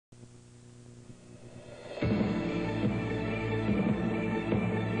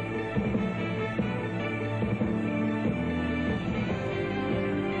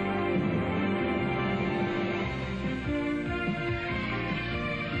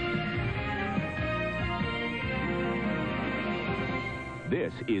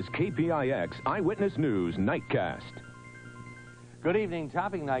This is KPIX Eyewitness News Nightcast. Good evening,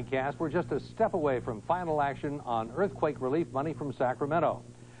 topping Nightcast. We're just a step away from final action on earthquake relief money from Sacramento.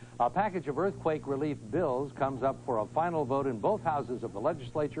 A package of earthquake relief bills comes up for a final vote in both houses of the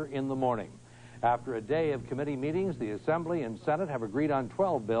legislature in the morning. After a day of committee meetings, the Assembly and Senate have agreed on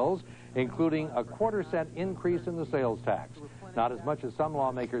 12 bills, including a quarter-cent increase in the sales tax. Not as much as some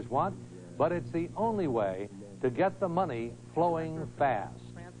lawmakers want, but it's the only way to get the money flowing fast.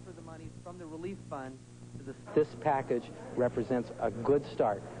 Transfer the money from the relief fund to the... This package represents a good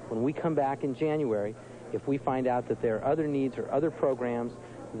start. When we come back in January, if we find out that there are other needs or other programs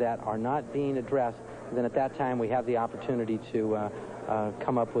that are not being addressed, then at that time we have the opportunity to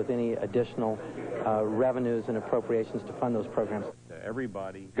come up with any additional revenues and appropriations to fund those programs.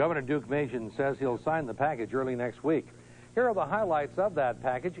 Everybody. Governor Duke Majan says he'll sign the package early next week. Here are the highlights of that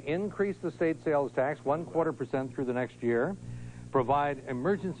package. Increase the state sales tax 0.25% through the next year. Provide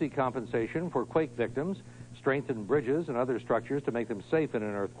emergency compensation for quake victims. Strengthen bridges and other structures to make them safe in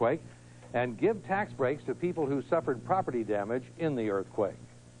an earthquake. And give tax breaks to people who suffered property damage in the earthquake.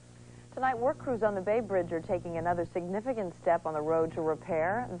 Tonight, work crews on the Bay Bridge are taking another significant step on the road to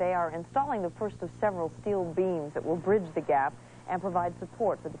repair. They are installing the first of several steel beams that will bridge the gap and provide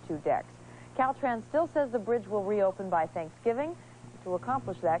support for the two decks. Caltrans still says the bridge will reopen by Thanksgiving. To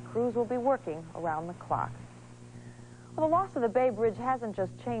accomplish that, crews will be working around the clock. Well, the loss of the Bay Bridge hasn't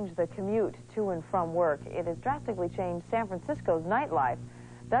just changed the commute to and from work. It has drastically changed San Francisco's nightlife.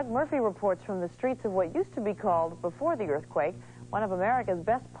 Doug Murphy reports from the streets of what used to be called, before the earthquake, one of America's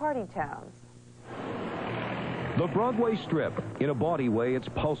best party towns. The Broadway Strip. In a bawdy way, its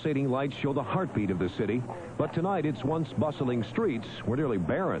pulsating lights show the heartbeat of the city. But tonight, its once bustling streets were nearly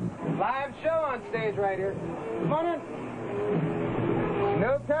barren. Live show on stage right here. Come on in.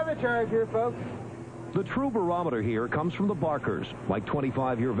 No cover charge here, folks. The true barometer here comes from the Bakkers, like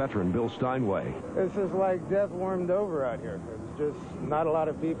 25-year veteran Bill Steinway. This is like death warmed over out here. It's just not a lot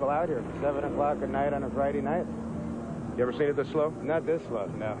of people out here. 7 o'clock at night on a Friday night. You ever seen it this slow? Not this slow,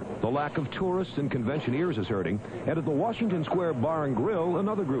 no. The lack of tourists and conventioneers is hurting, and at the Washington Square Bar and Grill,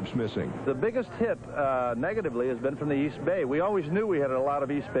 another group's missing. The biggest hit negatively has been from the East Bay. We always knew we had a lot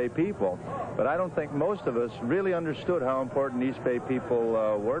of East Bay people, but I don't think most of us really understood how important East Bay people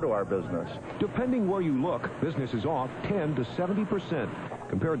were to our business. Depending where you look, business is off 10 to 70%.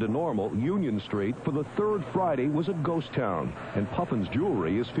 Compared to normal, Union Street for the third Friday was a ghost town, and Puffin's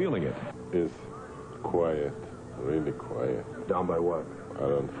Jewelry is feeling it. It's quiet. Really quiet. Down by what?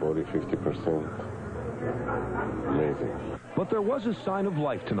 Around 40–50%. Amazing. But there was a sign of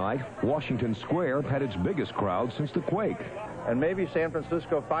life tonight. Washington Square had its biggest crowd since the quake. And maybe San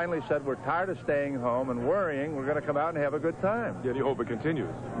Francisco finally said, we're tired of staying home and worrying. We're going to come out and have a good time. Yeah, you hope it continues?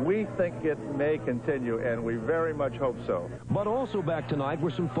 We think it may continue, and we very much hope so. But also back tonight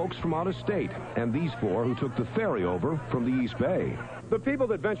were some folks from out of state, and these four who took the ferry over from the East Bay. The people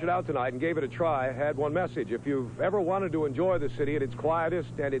that ventured out tonight and gave it a try had one message. If you've ever wanted to enjoy the city at its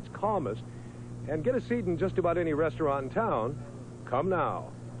quietest and its calmest and get a seat in just about any restaurant in town, come now.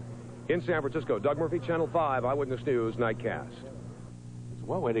 In San Francisco, Doug Murphy, Channel 5, Eyewitness News, Nightcast. It's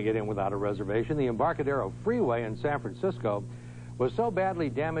one way to get in without a reservation. The Embarcadero freeway in San Francisco was so badly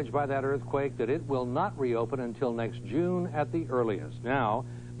damaged by that earthquake that it will not reopen until next June at the earliest. Now,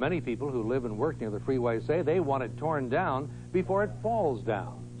 many people who live and work near the freeway say they want it torn down before it falls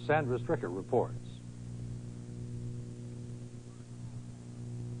down. Sandra Stricker reports.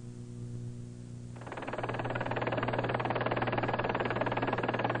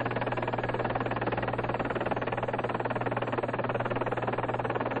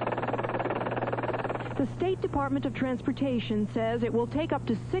 The State Department of Transportation says it will take up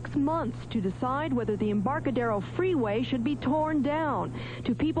to 6 months to decide whether the Embarcadero freeway should be torn down.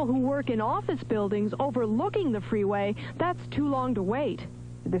 To people who work in office buildings overlooking the freeway, that's too long to wait.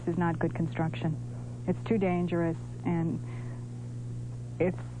 This is not good construction. It's too dangerous, and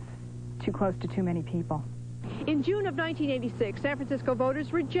it's too close to too many people. In June of 1986, San Francisco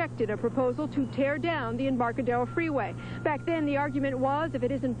voters rejected a proposal to tear down the Embarcadero freeway. Back then, the argument was, if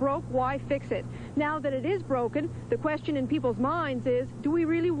it isn't broke, why fix it? Now that it is broken, the question in people's minds is, do we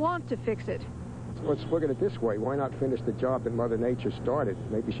really want to fix it? Let's look at it this way. Why not finish the job that Mother Nature started?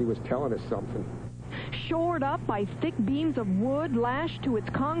 Maybe she was telling us something. Shored up by thick beams of wood lashed to its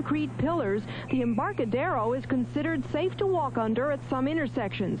concrete pillars, the Embarcadero is considered safe to walk under at some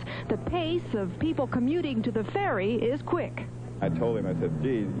intersections. The pace of people commuting to the ferry is quick. I told him, I said,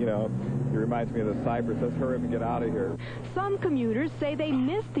 geez, you know, it reminds me of the Cypress. Let's hurry up and get out of here. Some commuters say they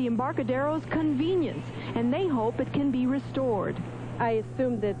miss the Embarcadero's convenience, and they hope it can be restored. I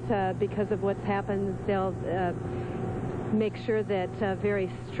assume that because of what's happened, they'll make sure that very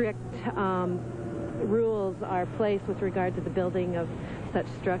strict rules are placed with regard to the building of such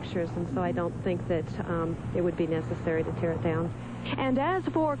structures, and so I don't think that it would be necessary to tear it down. And as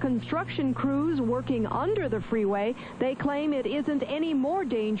for construction crews working under the freeway, they claim it isn't any more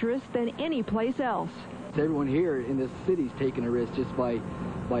dangerous than any place else. Everyone here in this city's taking a risk just by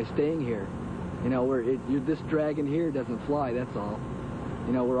staying here. You know, this dragon here doesn't fly, that's all.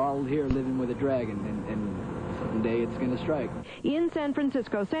 You know, we're all here living with a dragon, and someday it's going to strike. In San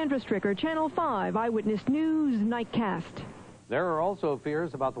Francisco, Sandra Stricker, Channel 5 Eyewitness News Nightcast. There are also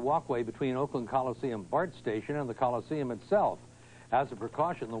fears about the walkway between Oakland Coliseum BART station and the Coliseum itself. As a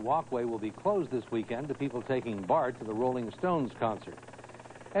precaution, the walkway will be closed this weekend to people taking BART to the Rolling Stones concert.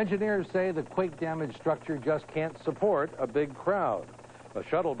 Engineers say the quake-damaged structure just can't support a big crowd. A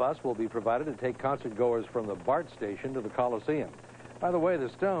shuttle bus will be provided to take concert-goers from the BART station to the Coliseum. By the way, the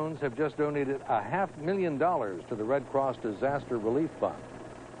Stones have just donated $500,000 to the Red Cross Disaster Relief Fund.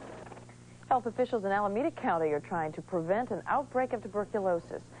 Health officials in Alameda County are trying to prevent an outbreak of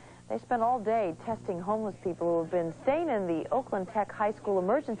tuberculosis. They spent all day testing homeless people who have been staying in the Oakland Tech High School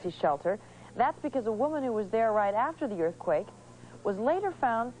emergency shelter. That's because a woman who was there right after the earthquake was later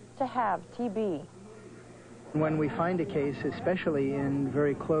found to have TB. When we find a case, especially in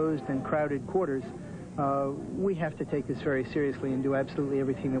very closed and crowded quarters, we have to take this very seriously and do absolutely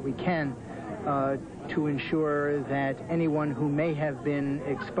everything that we can to ensure that anyone who may have been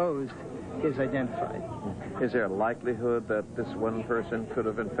exposed is identified. Is there a likelihood that this one person could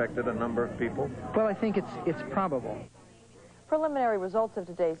have infected a number of people? Well, I think it's probable. Preliminary results of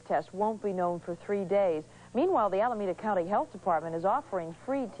today's test won't be known for 3 days. Meanwhile, the Alameda County Health Department is offering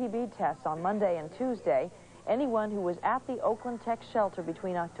free TB tests on Monday and Tuesday. Anyone who was at the Oakland Tech shelter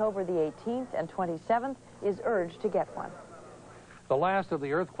between October the 18th and 27th is urged to get one. The last of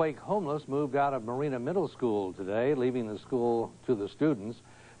the earthquake homeless moved out of Marina Middle School today, leaving the school to the students.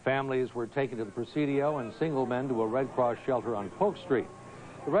 Families were taken to the Presidio and single men to a Red Cross shelter on Polk Street.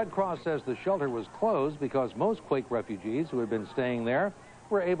 The Red Cross says the shelter was closed because most quake refugees who had been staying there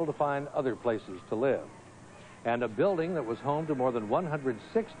were able to find other places to live. And a building that was home to more than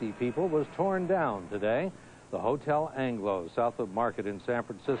 160 people was torn down today. The Hotel Angelo, south of Market in San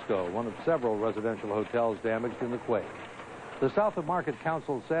Francisco, one of several residential hotels damaged in the quake. The South of Market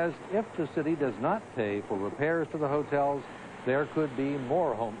Council says if the city does not pay for repairs to the hotels, there could be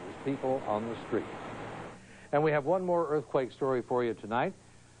more homeless people on the streets. And we have one more earthquake story for you tonight.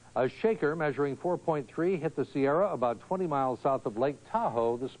 A shaker measuring 4.3 hit the Sierra about 20 miles south of Lake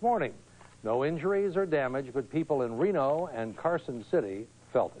Tahoe this morning. No injuries or damage, but people in Reno and Carson City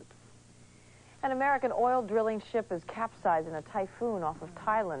felt it. An American oil drilling ship is capsized in a typhoon off of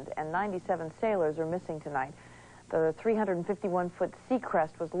Thailand, and 97 sailors are missing tonight. The 351-foot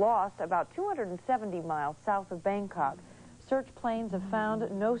Seacrest was lost about 270 miles south of Bangkok. Search planes have found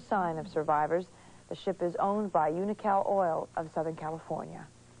no sign of survivors. The ship is owned by Unocal Oil of Southern California.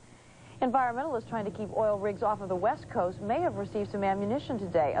 Environmentalists trying to keep oil rigs off of the West Coast may have received some ammunition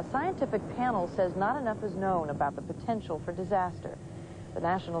today. A scientific panel says not enough is known about the potential for disaster. The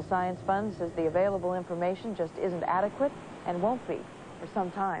National Science Fund says the available information just isn't adequate and won't be for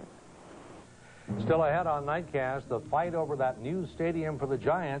some time. Still ahead on Nightcast, the fight over that new stadium for the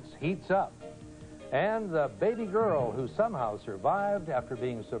Giants heats up. And the baby girl who somehow survived after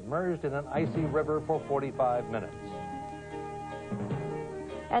being submerged in an icy river for 45 minutes.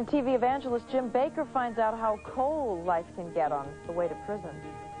 And TV evangelist Jim Bakker finds out how cold life can get on the way to prison.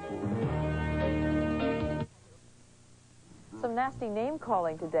 Some nasty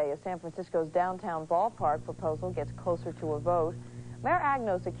name-calling today as San Francisco's downtown ballpark proposal gets closer to a vote. Mayor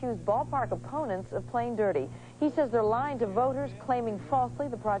Agnos accused ballpark opponents of playing dirty. He says they're lying to voters, claiming falsely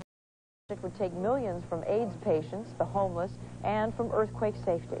the project would take millions from AIDS patients, the homeless, and from earthquake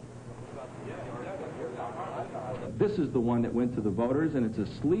safety. This is the one that went to the voters, and it's a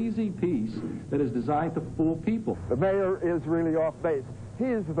sleazy piece that is designed to fool people. The mayor is really off base.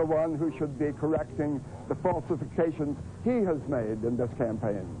 He's the one who should be correcting the falsifications he has made in this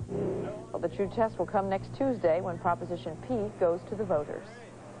campaign. Well, the true test will come next Tuesday when Proposition P goes to the voters.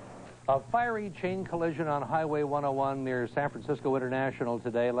 A fiery chain collision on Highway 101 near San Francisco International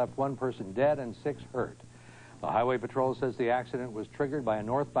today left one person dead and 6 hurt. The Highway Patrol says the accident was triggered by a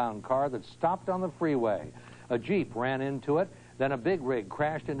northbound car that stopped on the freeway. A Jeep ran into it, then a big rig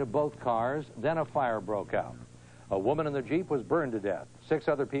crashed into both cars, then a fire broke out. A woman in the Jeep was burned to death. 6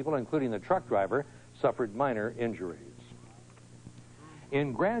 other people, including the truck driver, suffered minor injuries.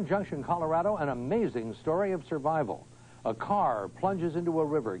 In Grand Junction, Colorado, an amazing story of survival. A car plunges into a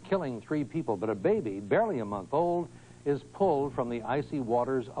river, killing 3 people, but a baby, barely a month old, is pulled from the icy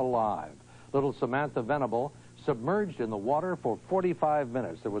waters alive. Little Samantha Venable submerged in the water for 45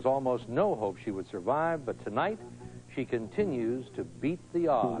 minutes. There was almost no hope she would survive, but tonight she continues to beat the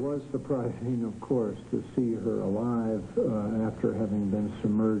odds. It was surprising, of course, to see her alive after having been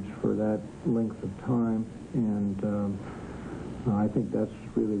submerged for that length of time, and I think that's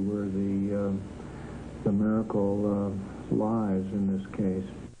really where the miracle lies in this case.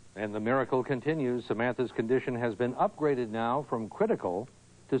 And the miracle continues. Samantha's condition has been upgraded now from critical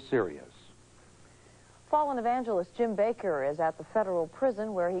to serious. Fallen evangelist Jim Bakker is at the federal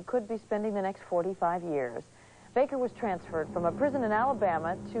prison where he could be spending the next 45 years. Bakker was transferred from a prison in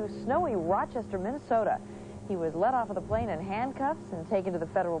Alabama to snowy Rochester, Minnesota. He was let off of the plane in handcuffs and taken to the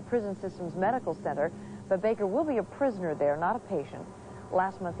federal prison system's medical center, but Bakker will be a prisoner there, not a patient.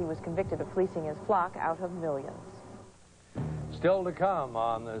 Last month he was convicted of fleecing his flock out of millions. Still to come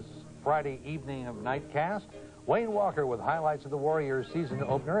on this Friday evening of Nightcast, Wayne Walker with highlights of the Warriors' season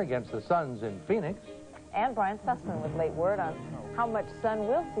opener against the Suns in Phoenix. And Brian Sussman with late word on how much sun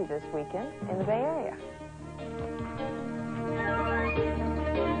we'll see this weekend in the Bay Area.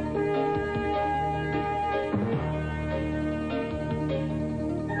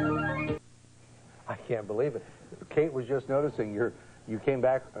 I can't believe it. Kate was just noticing you came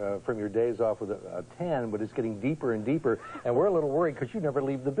back from your days off with a tan, but it's getting deeper and deeper, and we're a little worried because you never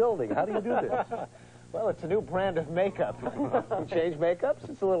leave the building. How do you do this? Well, it's a new brand of makeup. You change makeups,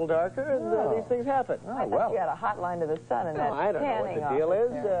 it's a little darker, and these things happen. I thought you had a hotline to the sun and that I don't know what the deal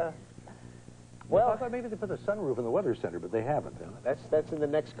is. Well, I thought maybe they put a sunroof in the weather center, but they haven't. That's in the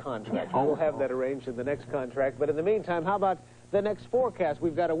next contract. We'll have that arranged in the next contract. But in the meantime, how about the next forecast?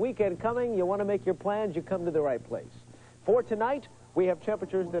 We've got a weekend coming. You want to make your plans, you come to the right place. For tonight, we have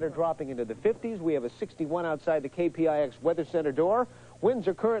temperatures that are dropping into the 50s. We have a 61 outside the KPIX Weather Center door. Winds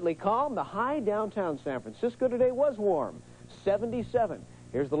are currently calm. The high downtown San Francisco today was warm, 77.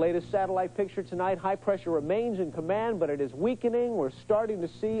 Here's the latest satellite picture tonight. High pressure remains in command, but it is weakening. We're starting to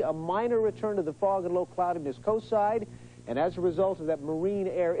see a minor return to the fog and low cloudiness coast side. And as a result of that marine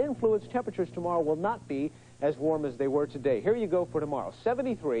air influence, temperatures tomorrow will not be as warm as they were today. Here you go for tomorrow.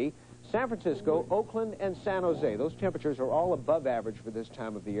 73, San Francisco, Oakland, and San Jose. Those temperatures are all above average for this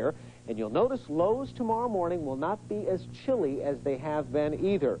time of the year. And you'll notice lows tomorrow morning will not be as chilly as they have been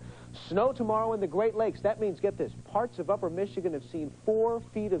either. Snow tomorrow in the Great Lakes. That means, get this, parts of upper Michigan have seen 4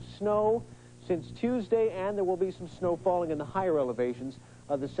 feet of snow since Tuesday, and there will be some snow falling in the higher elevations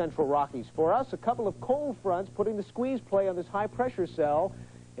of the Central Rockies. For us, a couple of cold fronts putting the squeeze play on this high-pressure cell.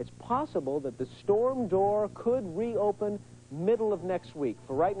 It's possible that the storm door could reopen middle of next week.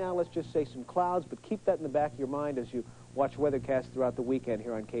 For right now, let's just say some clouds, but keep that in the back of your mind as you watch weathercasts throughout the weekend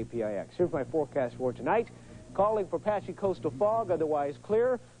here on KPIX. Here's my forecast for tonight. Calling for patchy coastal fog, otherwise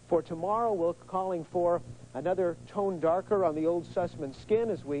clear. For tomorrow, we're calling for another tone darker on the old Sussman skin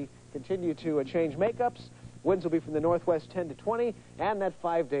as we continue to change makeups. Winds will be from the northwest 10 to 20, and that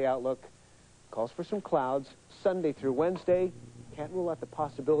 5-day outlook calls for some clouds Sunday through Wednesday. Can't rule out the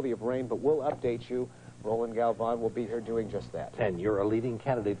possibility of rain, but we'll update you. Roland Galvan will be here doing just that. And you're a leading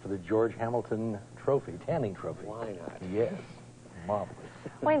candidate for the George Hamilton Trophy, tanning trophy. Why not? Yes. Marvelous.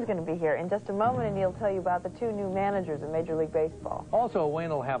 Wayne's going to be here in just a moment, and he'll tell you about the 2 new managers in Major League Baseball. Also, Wayne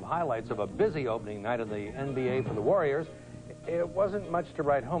will have highlights of a busy opening night in the NBA for the Warriors. It wasn't much to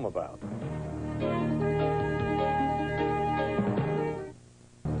write home about.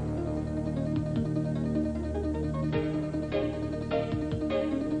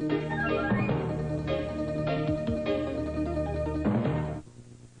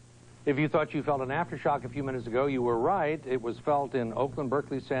 If you thought you felt an aftershock a few minutes ago, you were right. It was felt in Oakland,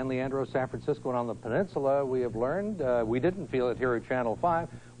 Berkeley, San Leandro, San Francisco, and on the peninsula, we have learned. We didn't feel it here at Channel 5.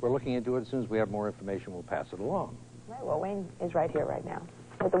 We're looking into it. As soon as we have more information, we'll pass it along. Right, well, Wayne is right here right now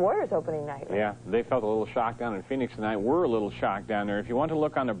with the Warriors opening night. Yeah, they felt a little shocked down in Phoenix tonight. We're a little shocked down there. If you want to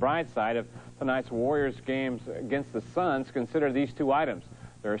look on the bright side of tonight's Warriors games against the Suns, consider these 2 items.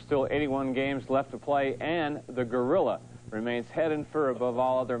 There are still 81 games left to play, and the Gorilla remains head and fur above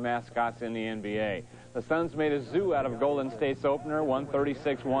all other mascots in the NBA. The Suns made a zoo out of Golden State's opener,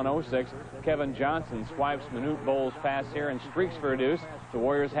 136-106. Kevin Johnson swipes Manute Bowles' pass here and streaks for a deuce. The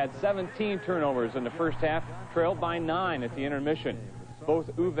Warriors had 17 turnovers in the first half, trailed by 9 at the intermission. Both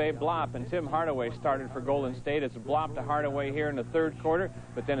Uwe Blop and Tim Hardaway started for Golden State. It's Blop to Hardaway here in the 3rd quarter,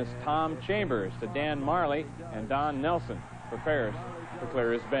 but then it's Tom Chambers to Dan Marley, and Don Nelson prepares to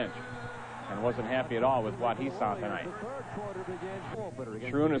clear his bench and wasn't happy at all with what he saw tonight.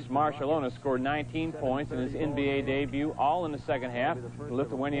 Sarunas Marciulionis scored 19 points in his NBA debut, all in the second half. The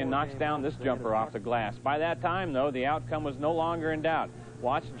Lithuanian knocks down this jumper off the glass. By that time, though, the outcome was no longer in doubt.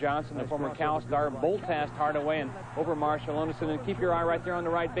 Watch Johnson, the former Cal star, bolt past Hardaway and over Marciulionis, and keep your eye right there on the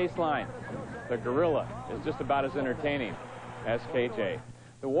right baseline. The gorilla is just about as entertaining as KJ.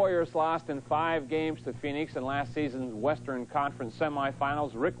 The Warriors lost in 5 games to Phoenix in last season's Western Conference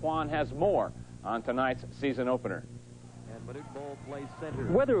semifinals. Rick Wan has more on tonight's season opener.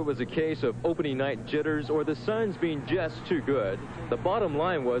 Whether it was a case of opening night jitters or the Suns being just too good, the bottom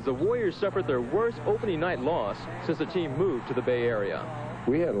line was the Warriors suffered their worst opening night loss since the team moved to the Bay Area.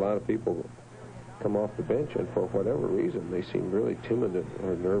 We had a lot of people come off the bench, and for whatever reason, they seemed really timid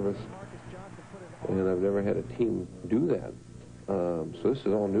or nervous. And I've never had a team do that. So this is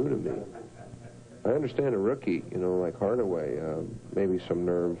all new to me. I understand a rookie, you know, like Hardaway, maybe some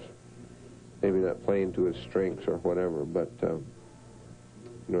nerves, maybe not playing to his strengths or whatever, but, you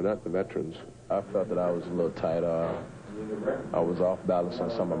know, not the veterans. I felt that I was a little tight. I was off balance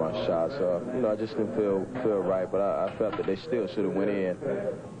on some of my shots. You know, I just didn't feel right, but I felt that they still should have went in.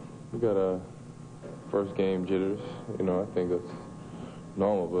 We got a first game jitters. You know, I think that's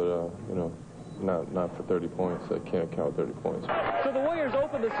normal, but, you know, not for 30 points. I can't count 30 points. So the Warriors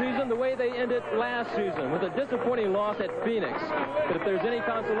opened the season the way they ended last season, with a disappointing loss at Phoenix. But if there's any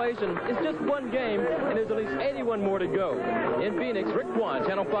consolation, it's just one game, and there's at least 81 more to go. In Phoenix, Rick Wan,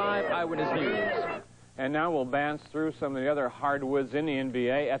 Channel 5 Eyewitness News. And now we'll bounce through some of the other hardwoods in the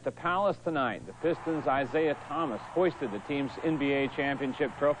NBA. At the Palace tonight, the Pistons' Isaiah Thomas hoisted the team's NBA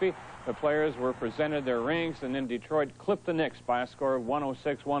championship trophy. The players were presented their rings, and then Detroit clipped the Knicks by a score of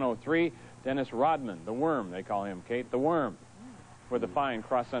 106-103. Dennis Rodman, the Worm, they call him, Kate, the Worm, with a fine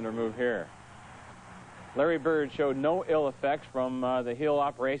cross-under move here. Larry Bird showed no ill effects from the heel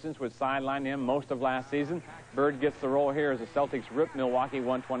operations, which sidelined him most of last season. Bird gets the roll here as the Celtics rip Milwaukee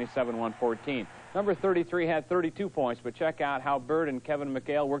 127-114. Number 33 had 32 points, but check out how Bird and Kevin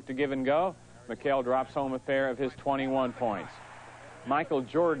McHale work to give and go. McHale drops home a pair of his 21 points. Michael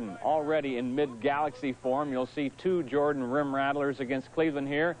Jordan already in mid-galaxy form. You'll see 2 Jordan rim rattlers against Cleveland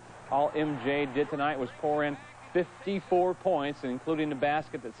here. All MJ did tonight was pour in 54 points, including the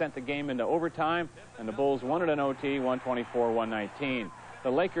basket that sent the game into overtime, and the Bulls won it in OT, 124-119. The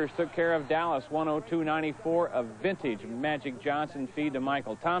Lakers took care of Dallas, 102-94, a vintage Magic Johnson feed to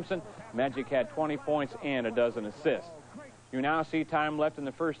Michael Thompson. Magic had 20 points and a dozen assists. You now see time left in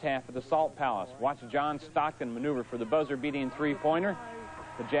the first half at the Salt Palace. Watch John Stockton maneuver for the buzzer-beating three-pointer.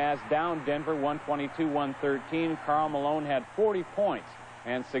 The Jazz down Denver, 122-113. Karl Malone had 40 points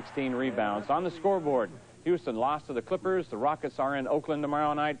and 16 rebounds. On the scoreboard, Houston lost to the Clippers. The Rockets are in Oakland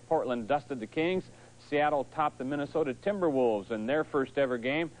tomorrow night. Portland dusted the Kings. Seattle topped the Minnesota Timberwolves in their first ever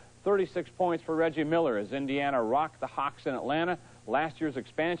game. 36 points for Reggie Miller as Indiana rocked the Hawks in Atlanta. Last year's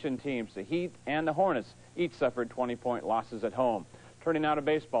expansion teams, the Heat and the Hornets, each suffered 20-point losses at home. Turning now to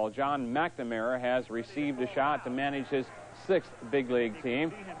baseball, John McNamara has received a shot to manage his 6th big league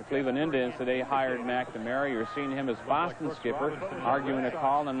team. The Cleveland Indians today hired McNamara. You're seeing him as Boston skipper, arguing a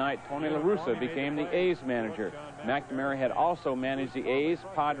call the night Tony La Russa became the A's manager. McNamara had also managed the A's,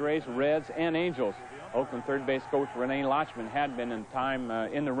 Padres, Reds, and Angels. Oakland third base coach Renee Lachman had been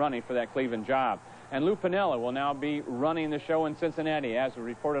in the running for that Cleveland job. And Lou Piniella will now be running the show in Cincinnati. As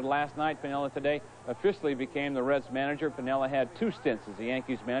reported last night, Piniella today officially became the Reds manager. Piniella had 2 stints as the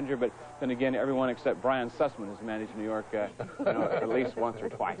Yankees manager, but then again, everyone except Brian Sussman has managed New York at least once or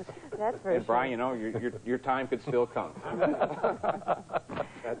twice. That's very And Brian, you know, your time could still come.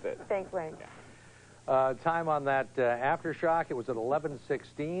 That's it. Thanks, Wayne. Time on that aftershock, it was at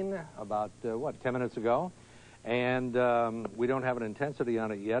 11:16, about, 10 minutes ago. And we don't have an intensity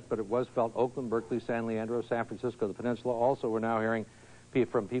on it yet, but it was felt Oakland, Berkeley, San Leandro, San Francisco, the Peninsula. Also, we're now hearing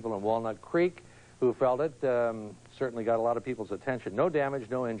from people in Walnut Creek who felt it. Certainly got a lot of people's attention. No damage,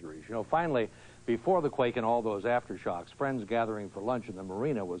 no injuries. You know, finally, before the quake and all those aftershocks, friends gathering for lunch in the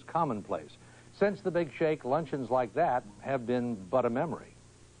marina was commonplace. Since the big shake, luncheons like that have been but a memory.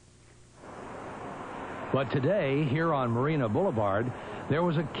 But today, here on Marina Boulevard, there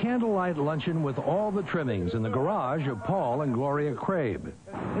was a candlelight luncheon with all the trimmings in the garage of Paul and Gloria Crabe.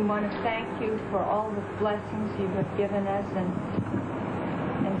 We want to thank you for all the blessings you have given us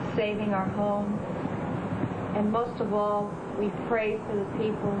and saving our home. And most of all, we pray for the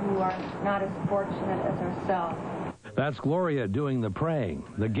people who are not as fortunate as ourselves. That's Gloria doing the praying.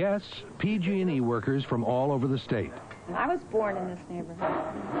 The guests, PG&E workers from all over the state. I was born in this neighborhood.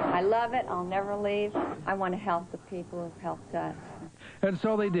 I love it. I'll never leave. I want to help the people who've helped us. And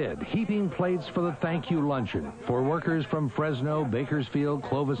so they did, heaping plates for the thank you luncheon for workers from Fresno, Bakersfield,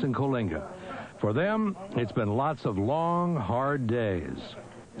 Clovis, and Coalinga. For them, it's been lots of long, hard days.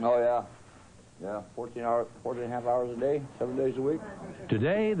 Oh, yeah. Yeah, 14 and a half hours a day, 7 days a week.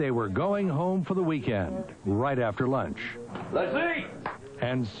 Today, they were going home for the weekend, right after lunch. Let's eat!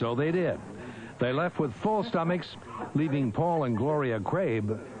 And so they did. They left with full stomachs, leaving Paul and Gloria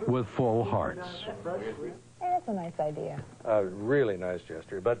Crabe with full hearts. That's a nice idea. A really nice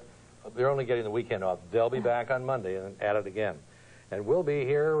gesture, but they're only getting the weekend off. They'll be back on Monday and at it again. And we'll be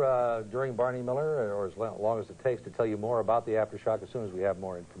here during Barney Miller, or as long as it takes, to tell you more about the Aftershock as soon as we have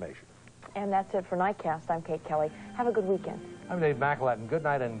more information. And that's it for Nightcast. I'm Kate Kelly. Have a good weekend. I'm Dave McElhatton. Good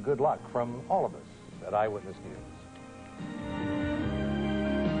night and good luck from all of us at Eyewitness News.